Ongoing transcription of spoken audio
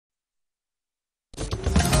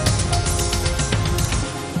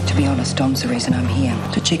be honest, Dom's the reason I'm here.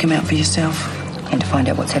 To check him out for yourself? And to find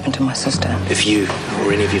out what's happened to my sister. If you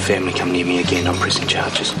or any of your family come near me again, I'm pressing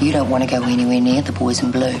charges. You don't want to go anywhere near the boys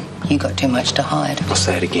in blue. You got too much to hide. I'll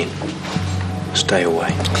say it again. Stay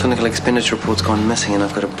away. Clinical expenditure report's gone missing and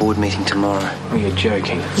I've got a board meeting tomorrow. Oh, you're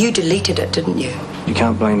joking. You deleted it, didn't you? You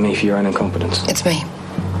can't blame me for your own incompetence. It's me.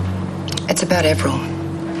 It's about Avril.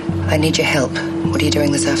 I need your help. What are you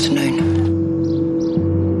doing this afternoon?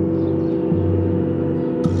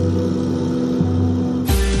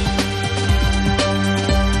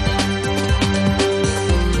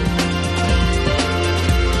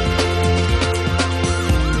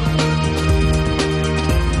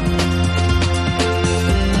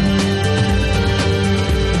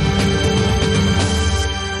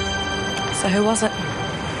 So who was it?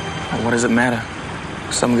 What does it matter?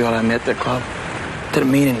 Some girl I met at the club. Didn't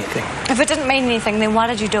mean anything. If it didn't mean anything, then why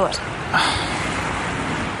did you do it?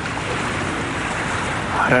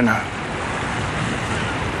 I don't know.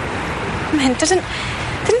 Man,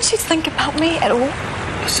 didn't you think about me at all?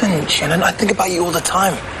 Listen, Shannon, I think about you all the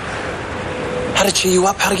time. How to cheer you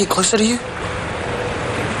up, how to get closer to you.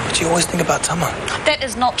 But you always think about Tama. That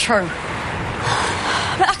is not true.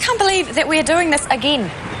 But I can't believe that we're doing this again.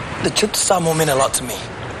 The trip to Samoa meant a lot to me.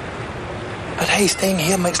 But hey, staying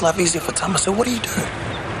here makes life easier for Tama, so what do you do?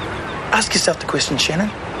 Ask yourself the question, Shannon.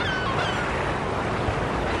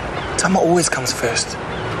 Tama always comes first.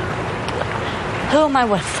 Who am I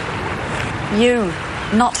with? You,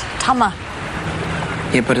 not Tama.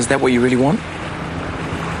 Yeah, but is that what you really want?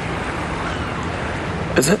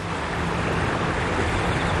 Is it?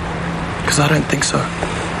 Because I don't think so.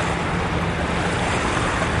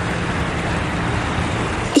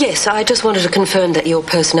 Yes, I just wanted to confirm that your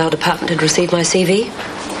personnel department had received my CV.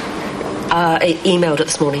 I emailed it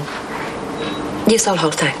this morning. Yes, I'll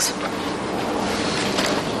hold, thanks.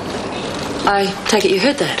 I take it you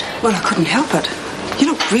heard that? Well, I couldn't help it.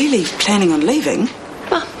 You're not really planning on leaving?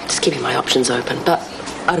 Well, just keeping my options open, but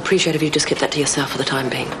I'd appreciate if you just kept that to yourself for the time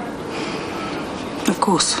being. Of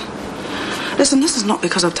course. Listen, this is not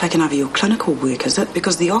because I've taken over your clinical work, is it?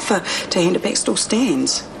 Because the offer to hand it back still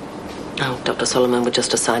stands. Oh, Dr. Solomon would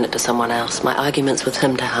just assign it to someone else. My argument's with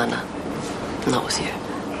him, Tahana, not with you.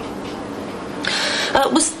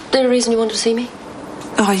 Was there a reason you wanted to see me?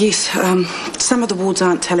 Oh, yes. Some of the wards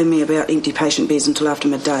aren't telling me about empty patient beds until after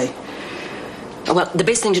midday. Well, the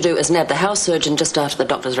best thing to do is nab the house surgeon just after the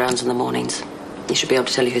doctor's rounds in the mornings. He should be able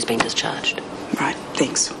to tell you who's been discharged. Right,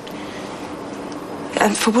 thanks.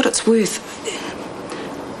 And for what it's worth,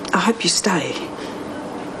 I hope you stay.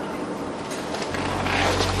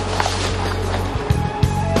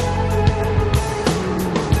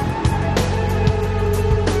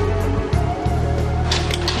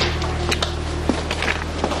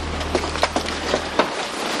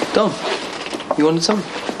 Dom, you wanted something?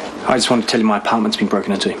 I just wanted to tell you my apartment's been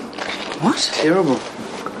broken into. What? Terrible.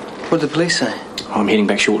 What did the police say? I'm heading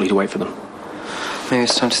back shortly to wait for them. Maybe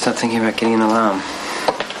it's time to start thinking about getting an alarm.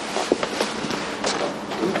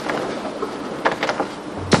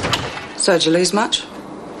 So, did you lose much?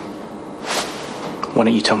 Why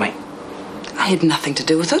don't you tell me? I had nothing to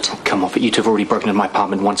do with it. Come off it. You two have already broken into my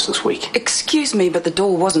apartment once this week. Excuse me, but the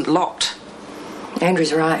door wasn't locked.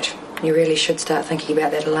 Andrew's right. You really should start thinking about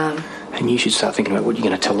that alarm. And you should start thinking about what you're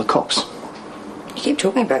going to tell the cops. You keep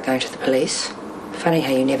talking about going to the police. Funny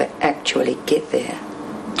how you never actually get there.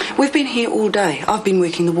 We've been here all day. I've been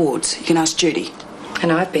working the wards. You can ask Judy.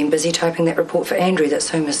 And I've been busy typing that report for Andrew that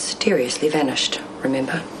so mysteriously vanished,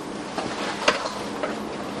 remember?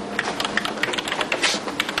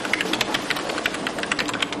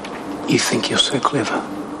 You think you're so clever,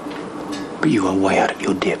 but you are way out of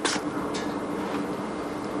your depth.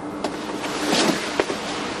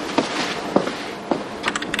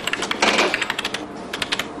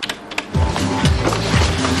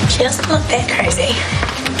 Just not that crazy.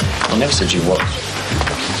 I never said you was.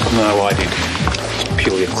 No, I did. It's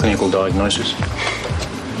purely a clinical diagnosis.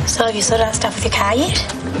 So have you sorted out stuff with your car yet?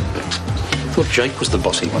 I thought Jake was the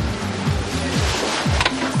bossy one.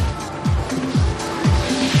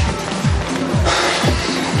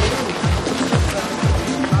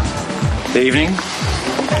 Evening.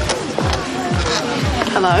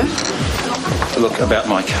 Hello? Look, about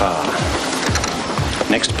my car.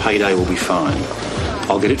 Next payday will be fine.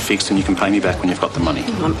 I'll get it fixed and you can pay me back when you've got the money.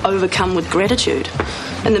 I'm overcome with gratitude.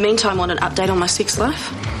 In the meantime, want an update on my sex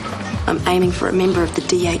life? I'm aiming for a member of the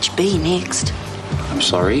DHB next. I'm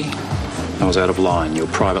sorry. I was out of line. Your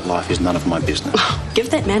private life is none of my business. Give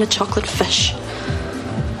that man a chocolate fish.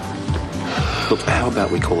 Look, how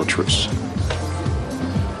about we call a truce?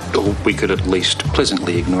 Or we could at least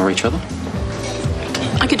pleasantly ignore each other.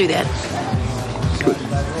 I could do that. Good.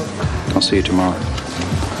 I'll see you tomorrow.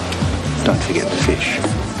 Don't forget the fish.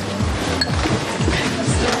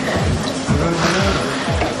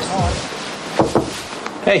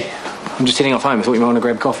 Hey, I'm just heading off home. I thought you might want to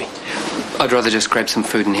grab coffee. I'd rather just grab some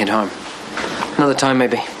food and head home. Another time,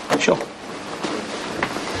 maybe. Sure.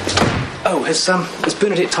 Oh, has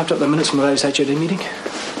Bernadette typed up the minutes from today's HOD meeting?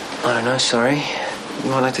 I don't know, sorry. You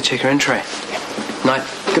might like to check her in tray. Night.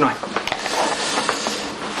 Good night.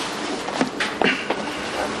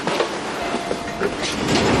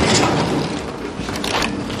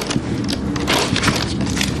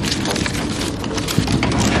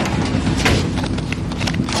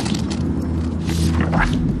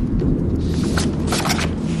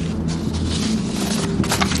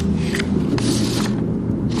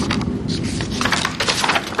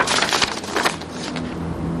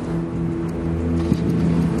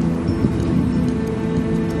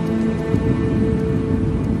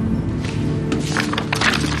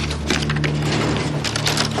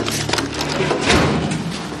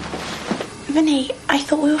 Vinny, I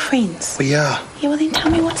thought we were friends. We are. Yeah, well then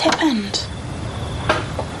tell me what's happened.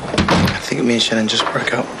 I think me and Shannon just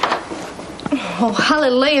broke up. Oh,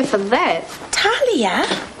 hallelujah for that. Talia?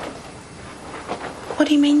 What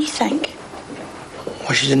do you mean you think?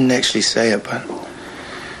 Well, she didn't actually say it, but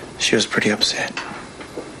she was pretty upset.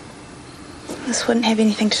 This wouldn't have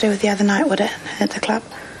anything to do with the other night, would it? At the club?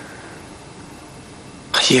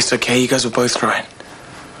 Yes, okay, you guys were both right.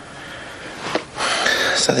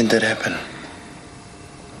 Something did happen.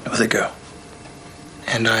 With a girl.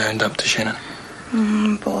 And I owned up to Shannon.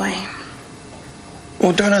 Boy.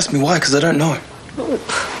 Well, don't ask me why, because I don't know. Well,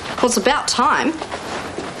 it's about time.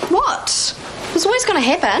 What? It was always going to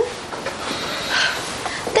happen.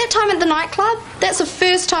 That time at the nightclub, that's the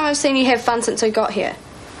first time I've seen you have fun since we got here.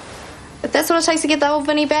 If that's what it takes to get the old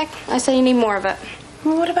Vinny back, I say you need more of it.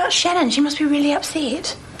 Well, what about Shannon? She must be really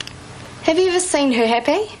upset. Have you ever seen her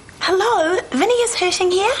happy? Hello? Vinny is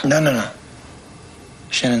hurting here? No.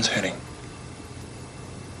 Shannon's hurting.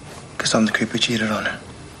 Because I'm the creep who cheated on her.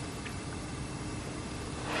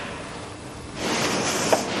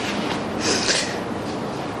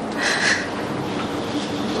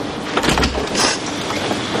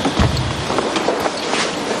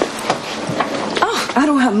 Oh,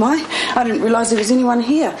 Aroha mai. I didn't realise there was anyone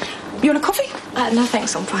here. You want a coffee? No,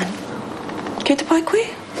 thanks, I'm fine. Get to bike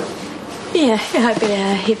where? Yeah, I better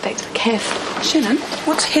head back to the cafe. Shannon,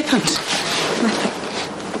 what's happened? Nothing.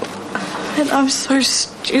 And I'm so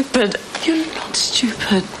stupid. You're not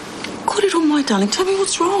stupid. Got it on, my darling. Tell me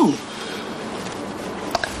what's wrong.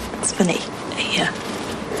 It's Vinny. Yeah.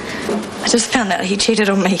 I just found out he cheated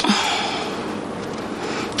on me.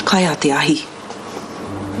 Kai te ahi.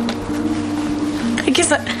 I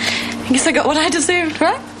guess I got what I deserved,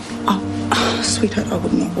 right? Oh, sweetheart, I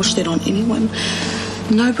would not wish that on anyone.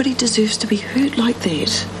 Nobody deserves to be hurt like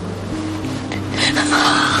that.